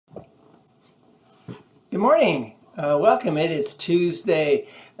morning. Welcome. It is Tuesday,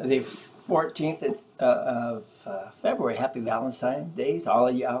 the 14th of February. Happy Valentine's Day to all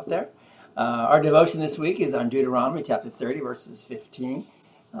of you out there. Our devotion this week is on Deuteronomy chapter 30, verses 15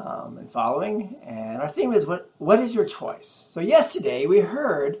 and following. And our theme is, what is your choice? So yesterday we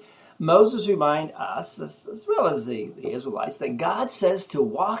heard Moses remind us, as well as the Israelites, that God says to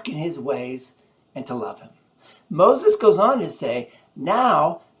walk in his ways and to love him. Moses goes on to say,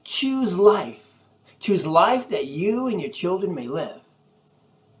 now choose life. Choose life that you and your children may live.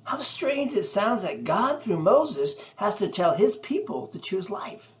 How strange it sounds that God, through Moses, has to tell his people to choose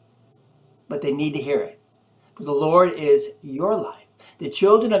life. But they need to hear it. For the Lord is your life. The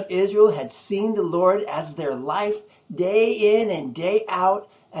children of Israel had seen the Lord as their life day in and day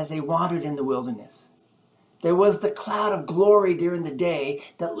out as they wandered in the wilderness. There was the cloud of glory during the day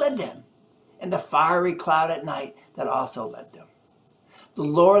that led them, and the fiery cloud at night that also led them. The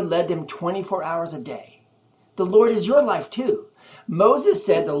Lord led them 24 hours a day. The Lord is your life too. Moses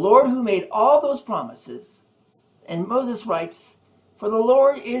said, the Lord who made all those promises. And Moses writes, for the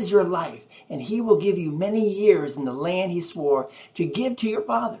Lord is your life, and he will give you many years in the land he swore to give to your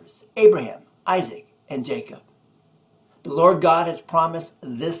fathers, Abraham, Isaac, and Jacob. The Lord God has promised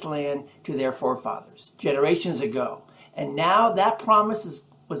this land to their forefathers generations ago, and now that promise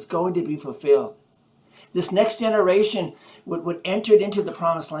was going to be fulfilled. This next generation would enter into the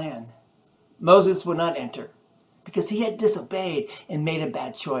promised land. Moses would not enter because he had disobeyed and made a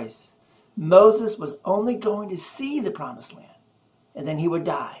bad choice. Moses was only going to see the promised land, and then he would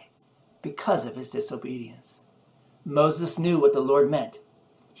die because of his disobedience. Moses knew what the Lord meant.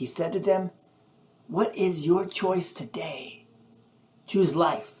 He said to them, what is your choice today? Choose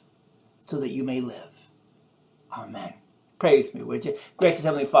life so that you may live. Amen. Pray with me, would you? Gracious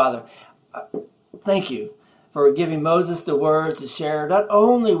Heavenly Father, thank you for giving Moses the words to share not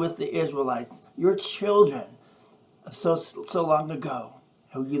only with the Israelites, your children of so long ago,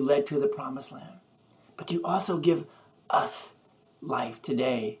 who you led to the promised land, but you also give us life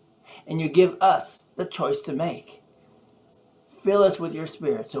today, and you give us the choice to make. Fill us with your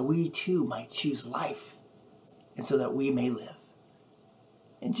Spirit so we too might choose life and so that we may live.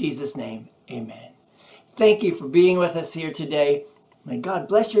 In Jesus' name, amen. Thank you for being with us here today. May God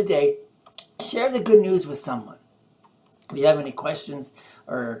bless your day. Share the good news with someone. If you have any questions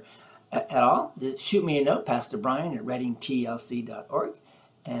or at all, just shoot me a note, Pastor Brian at readingtlc.org,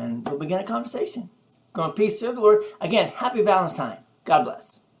 and we'll begin a conversation. Go in peace, serve the Lord. Again, happy Valentine's. God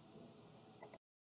bless.